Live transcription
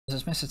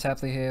This is Mr.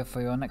 Tapley here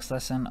for your next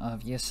lesson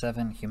of Year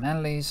 7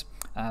 Humanities,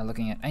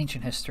 looking at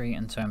Ancient History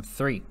in Term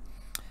 3.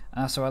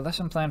 So our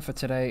lesson plan for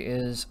today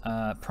is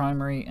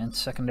primary and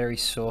secondary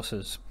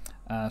sources.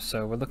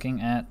 So we're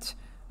looking at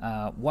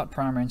what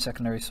primary and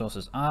secondary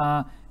sources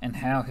are and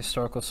how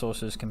historical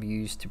sources can be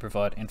used to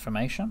provide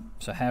information.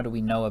 So how do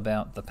we know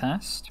about the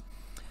past?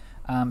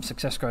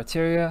 Success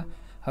criteria.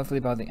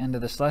 Hopefully by the end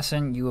of this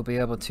lesson you will be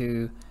able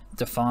to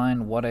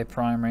define what a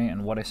primary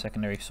and what a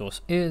secondary source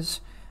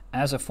is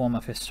as a form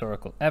of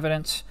historical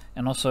evidence,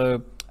 and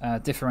also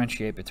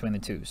differentiate between the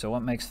two. So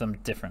what makes them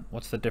different?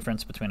 What's the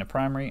difference between a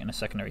primary and a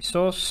secondary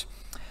source?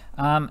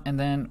 And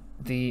then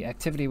the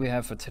activity we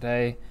have for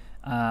today,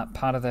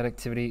 part of that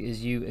activity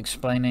is you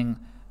explaining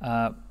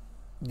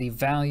the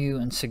value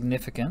and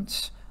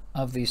significance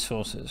of these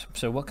sources.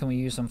 So what can we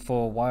use them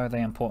for? Why are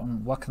they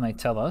important? What can they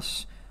tell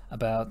us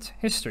about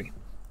history?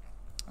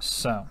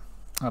 So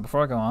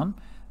before I go on,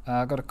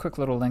 I've got a quick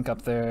little link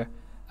up there,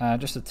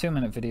 just a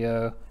 2-minute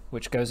video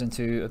which goes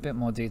into a bit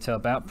more detail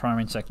about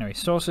primary and secondary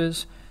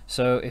sources.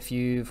 So if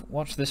you've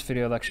watched this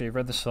video lecture, you've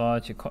read the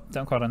slides, you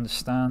don't quite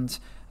understand,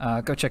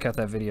 go check out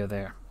that video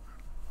there.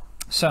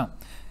 So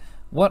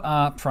what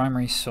are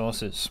primary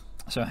sources?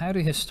 So how do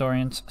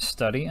historians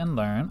study and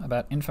learn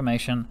about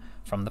information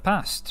from the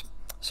past?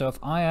 So if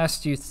I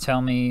asked you to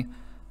tell me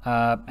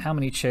how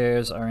many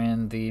chairs are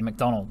in the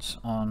McDonald's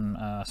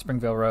on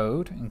Springvale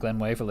Road in Glen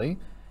Waverley,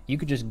 you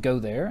could just go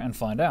there and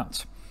find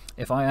out.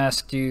 If I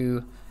asked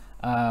you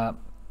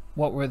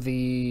what were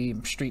the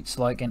streets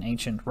like in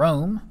ancient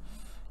Rome,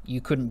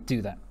 you couldn't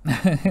do that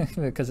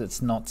because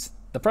it's not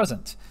the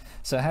present.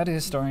 So how do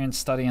historians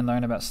study and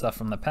learn about stuff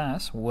from the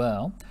past?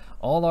 Well,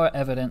 all our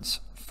evidence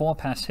for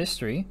past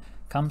history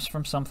comes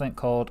from something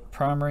called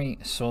primary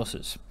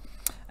sources.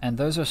 And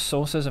those are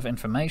sources of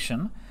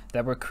information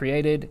that were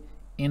created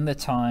in the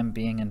time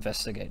being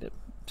investigated.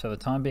 So the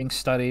time being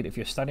studied, if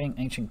you're studying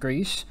ancient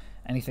Greece,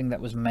 anything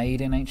that was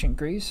made in ancient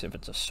Greece, if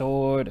it's a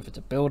sword, if it's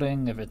a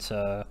building, if it's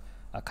a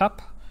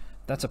cup,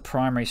 that's a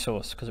primary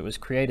source because it was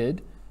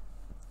created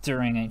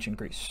during ancient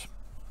Greece.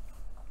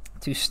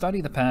 To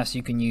study the past,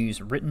 you can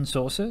use written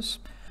sources.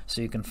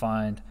 So you can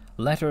find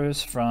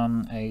letters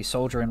from a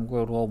soldier in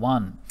World War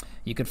I.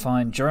 You could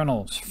find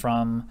journals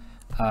from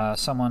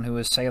someone who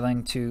was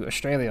sailing to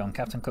Australia on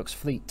Captain Cook's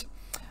fleet.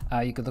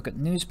 You could look at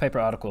newspaper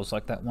articles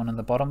like that one in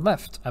the bottom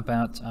left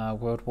about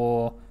World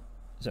War,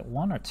 is it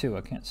 1 or 2?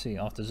 I can't see,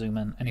 I'll have to zoom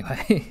in.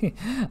 Anyway,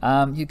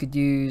 you could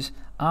use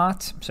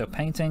art, so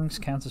paintings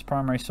count as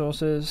primary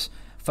sources,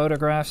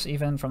 photographs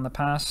even from the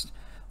past.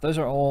 Those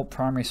are all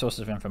primary sources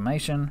of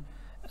information.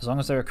 As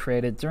long as they were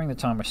created during the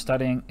time we're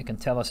studying, it can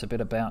tell us a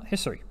bit about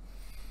history.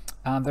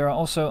 There are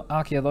also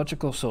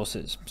archaeological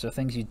sources, so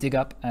things you dig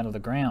up out of the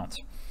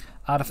ground.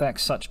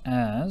 Artifacts such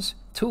as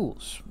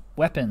tools,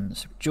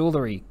 weapons,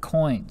 jewelry,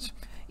 coins,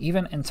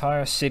 even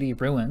entire city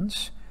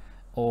ruins,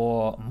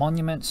 or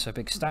monuments, so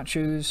big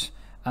statues,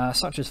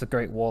 such as the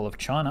Great Wall of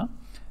China,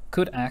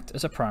 could act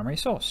as a primary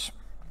source.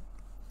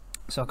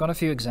 So I've got a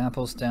few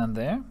examples down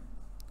there,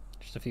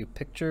 just a few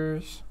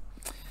pictures.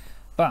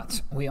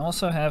 But we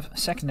also have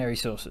secondary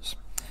sources.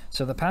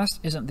 So the past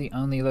isn't the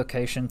only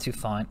location to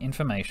find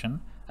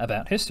information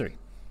about history.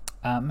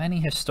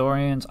 Many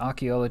historians,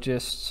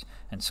 archaeologists,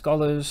 and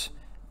scholars,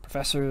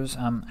 professors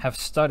have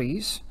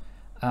studied,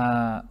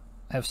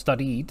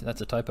 that's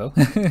a typo,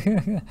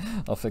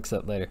 I'll fix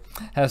that later,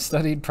 have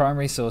studied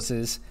primary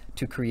sources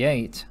to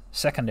create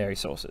secondary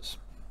sources.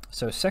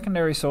 So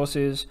secondary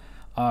sources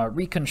are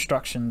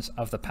reconstructions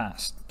of the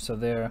past. So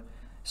they're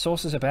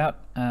sources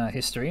about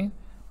history,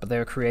 but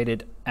they're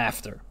created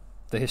after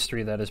the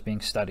history that is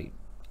being studied.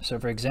 So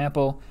for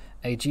example,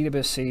 a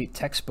GWC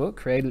textbook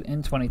created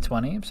in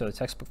 2020, so the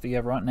textbook that you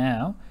have right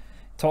now,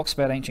 talks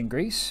about ancient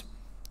Greece.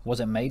 Was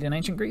it made in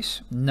ancient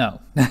Greece? No.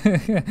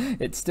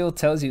 It still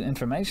tells you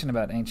information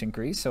about ancient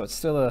Greece, so it's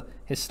still a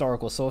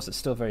historical source. It's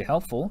still very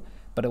helpful,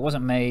 but it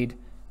wasn't made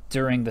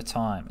during the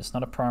time. It's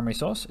not a primary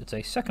source, it's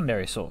a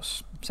secondary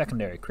source.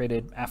 Secondary,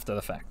 created after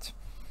the fact.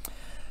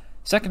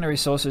 Secondary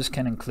sources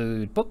can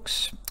include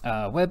books,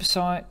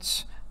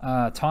 websites,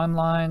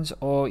 timelines,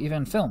 or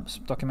even films,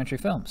 documentary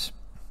films.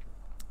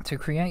 To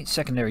create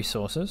secondary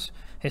sources,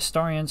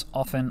 historians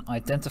often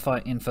identify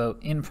info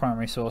in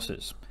primary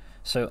sources.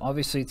 So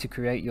obviously to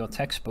create your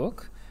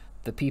textbook,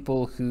 the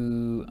people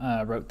who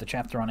wrote the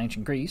chapter on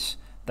ancient Greece,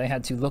 they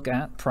had to look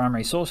at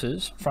primary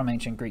sources from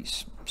ancient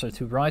Greece. So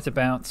to write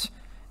about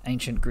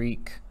ancient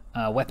Greek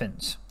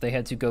weapons, they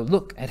had to go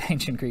look at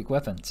ancient Greek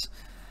weapons.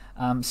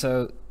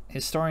 So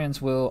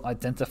historians will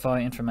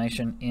identify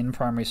information in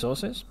primary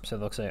sources. So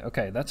they'll say,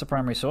 okay, that's a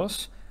primary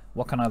source.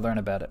 What can I learn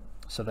about it?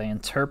 So they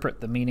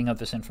interpret the meaning of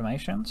this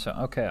information. So,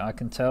 okay, I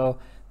can tell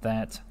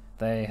that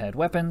they had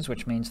weapons,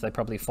 which means they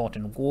probably fought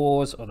in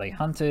wars or they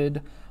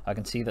hunted. I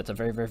can see that's a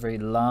very, very, very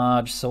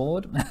large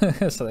sword.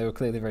 So they were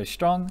clearly very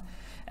strong.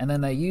 And then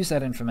they use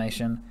that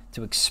information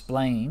to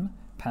explain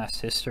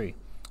past history.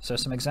 So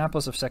some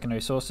examples of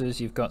secondary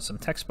sources, you've got some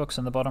textbooks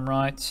in the bottom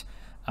right.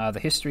 The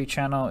History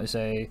Channel is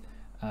a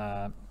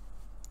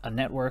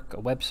network,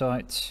 a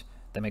website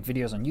They make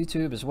videos on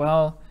YouTube as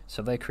well,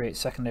 so they create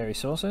secondary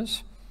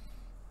sources.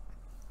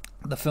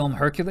 The film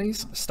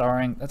Hercules,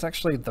 starring, that's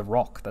actually The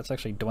Rock, that's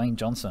actually Dwayne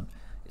Johnson.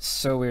 It's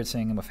so weird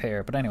seeing him with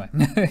hair, but anyway,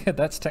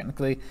 that's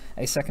technically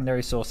a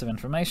secondary source of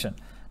information.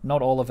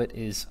 Not all of it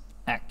is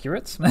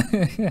accurate,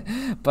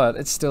 but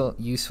it's still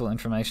useful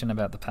information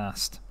about the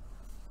past.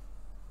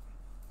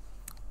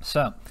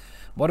 So,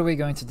 what are we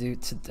going to do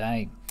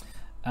today?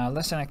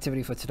 Lesson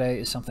activity for today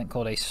is something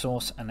called a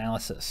source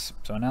analysis.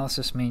 So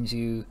analysis means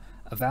you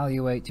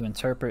evaluate, you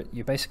interpret,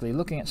 you're basically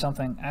looking at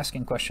something,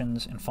 asking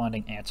questions, and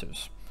finding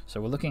answers. So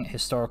we're looking at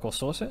historical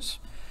sources.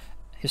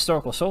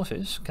 Historical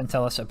sources can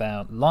tell us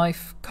about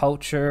life,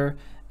 culture,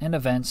 and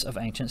events of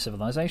ancient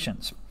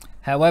civilizations.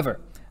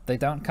 However, they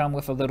don't come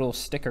with a little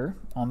sticker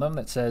on them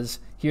that says,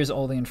 here's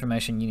all the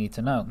information you need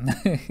to know.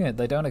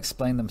 They don't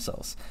explain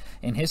themselves.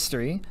 In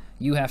history,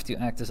 you have to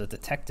act as a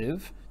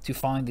detective to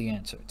find the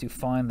answer, to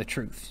find the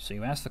truth. So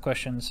you ask the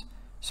questions,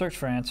 search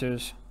for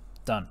answers,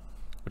 done.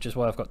 Which is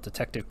why I've got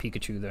Detective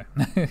Pikachu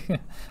there.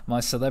 My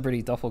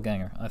celebrity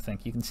doppelganger, I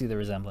think. You can see the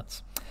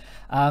resemblance.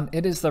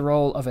 It is the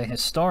role of a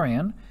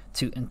historian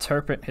to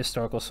interpret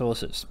historical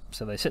sources.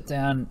 So they sit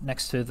down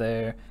next to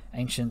their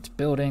ancient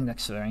building,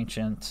 next to their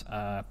ancient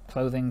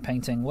clothing,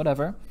 painting,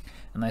 whatever,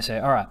 and they say,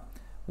 all right,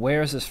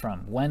 where is this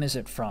from? When is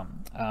it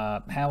from?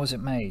 How was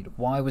it made?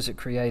 Why was it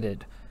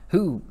created?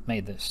 Who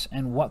made this?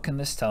 And what can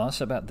this tell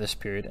us about this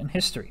period in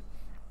history?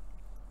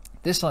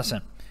 This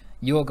lesson,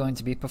 you are going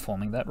to be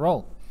performing that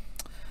role.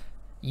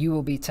 You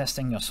will be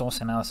testing your source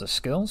analysis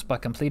skills by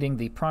completing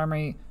the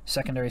primary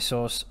secondary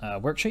source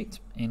worksheet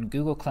in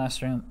Google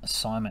Classroom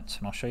assignments.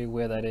 And I'll show you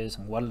where that is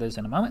and what it is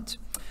in a moment.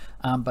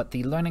 But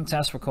the learning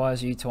task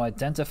requires you to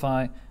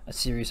identify a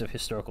series of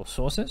historical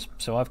sources.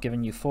 So I've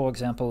given you 4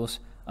 examples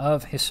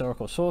of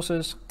historical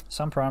sources,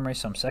 some primary,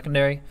 some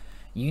secondary.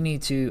 You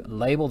need to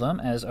label them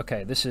as,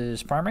 okay, this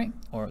is primary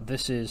or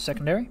this is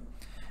secondary.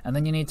 And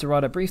then you need to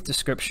write a brief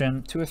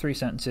description, 2 or 3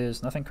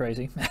 sentences, nothing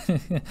crazy,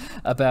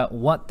 about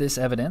what this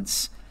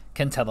evidence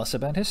can tell us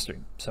about history.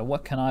 So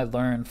what can I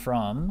learn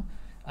from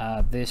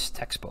this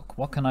textbook?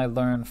 What can I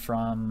learn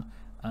from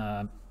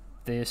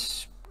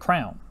this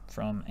crown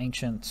from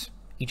ancient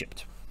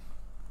Egypt?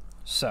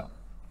 So,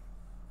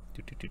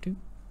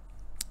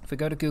 if we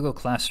go to Google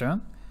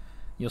Classroom,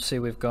 you'll see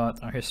we've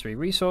got our history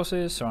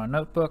resources, so our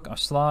notebook, our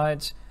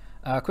slides.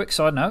 Quick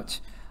side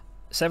note.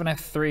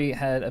 7F3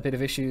 had a bit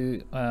of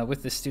issue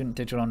with the student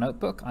digital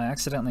notebook. I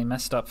accidentally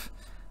messed up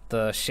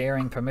the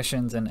sharing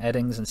permissions and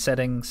eddings and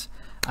settings,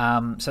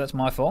 so that's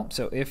my fault.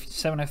 So if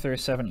 7F3 or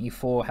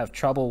 7E4 have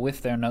trouble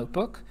with their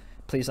notebook,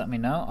 please let me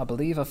know. I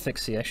believe I've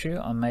fixed the issue.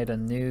 I made a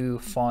new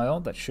file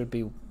that should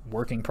be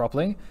working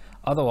properly.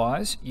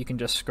 Otherwise, you can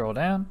just scroll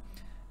down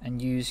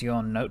and use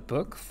your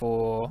notebook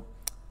for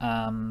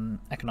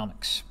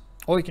economics.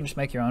 Or you can just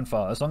make your own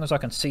file. As long as I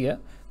can see it,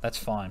 that's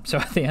fine. So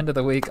at the end of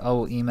the week, I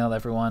will email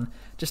everyone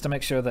just to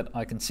make sure that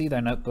I can see their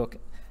notebook,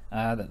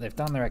 that they've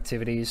done their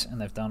activities, and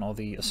they've done all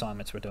the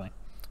assignments we're doing.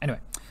 Anyway,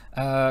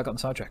 gotten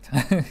sidetracked.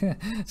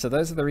 So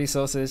those are the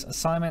resources.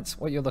 Assignments,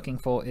 what you're looking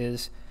for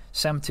is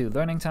SEM 2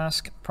 learning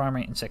task,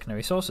 primary and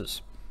secondary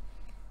sources.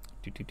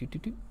 And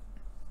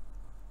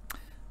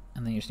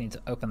then you just need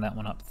to open that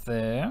one up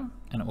there,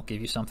 and it will give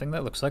you something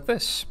that looks like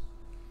this.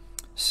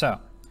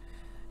 So,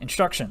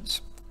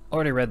 instructions.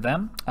 Already read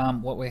them.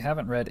 What we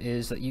haven't read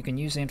is that you can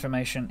use the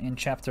information in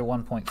chapter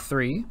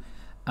 1.3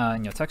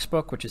 in your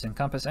textbook, which is in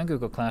Compass and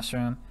Google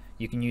Classroom.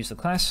 You can use the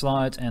class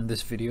slides and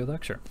this video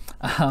lecture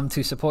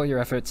to support your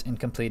efforts in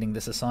completing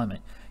this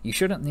assignment. You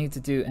shouldn't need to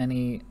do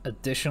any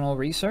additional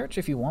research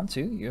if you want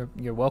to.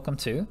 You're welcome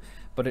to,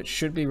 but it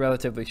should be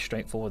relatively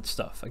straightforward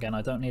stuff. Again,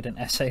 I don't need an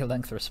essay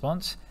length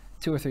response.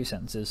 2 or 3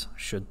 sentences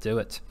should do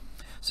it.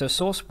 So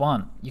source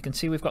 1, you can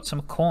see we've got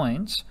some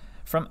coins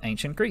from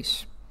ancient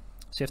Greece.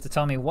 So you have to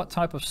tell me what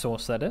type of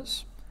source that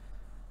is,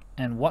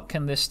 and what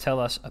can this tell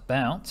us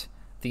about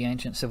the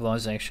ancient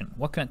civilization?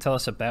 What can it tell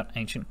us about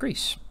ancient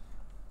Greece?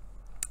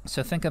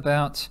 So think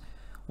about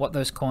what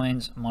those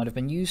coins might have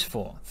been used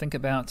for. Think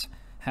about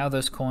how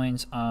those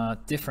coins are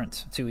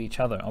different to each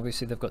other.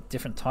 Obviously, they've got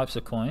different types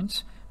of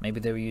coins. Maybe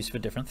they were used for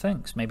different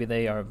things. Maybe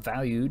they are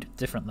valued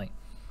differently.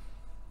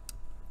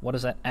 What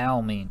does that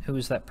owl mean? Who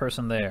is that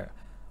person there?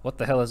 What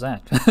the hell is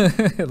that?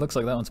 It looks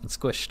like that one's been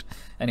squished.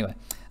 Anyway,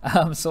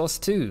 source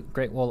 2,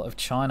 Great Wall of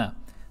China.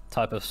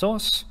 Type of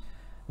source.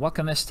 What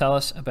can this tell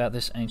us about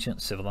this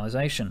ancient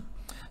civilization?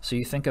 So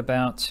you think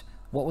about,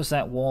 what was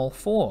that wall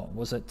for?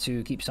 Was it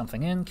to keep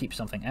something in, keep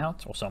something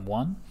out, or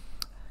someone?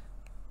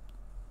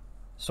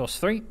 Source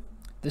 3,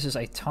 this is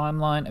a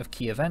timeline of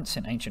key events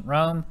in ancient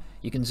Rome.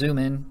 You can zoom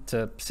in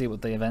to see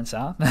what the events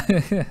are.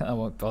 I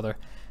won't bother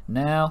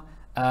now.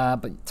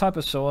 But type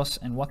of source,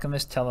 and what can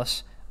this tell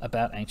us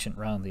about ancient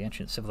Rome, the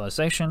ancient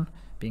civilization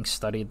being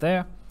studied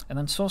there. And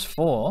then source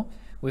 4,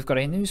 we've got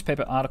a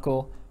newspaper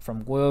article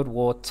from World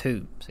War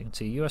II. So you can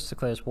see US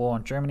declares war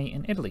on Germany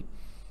and Italy.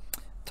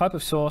 Type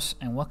of source,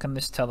 and what can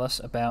this tell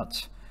us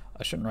about,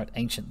 I shouldn't write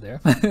ancient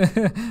there.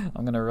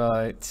 I'm going to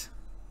write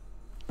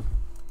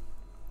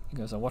You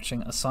guys are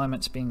watching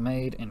assignments being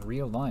made in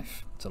real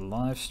life. It's a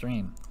live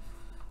stream.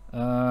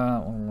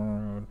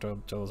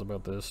 Tell us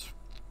about this.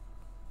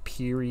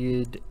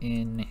 Period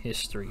in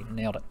history.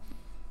 Nailed it.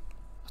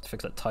 Have to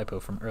fix that typo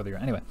from earlier.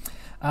 Anyway,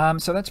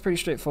 so that's pretty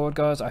straightforward,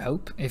 guys, I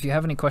hope. If you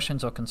have any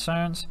questions or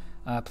concerns,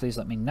 please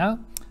let me know.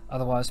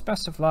 Otherwise,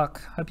 best of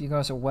luck. Hope you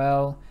guys are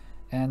well.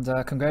 And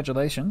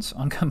congratulations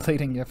on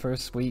completing your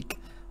first week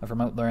of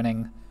remote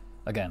learning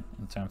again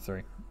in term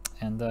 3.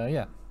 And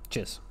yeah,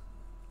 cheers.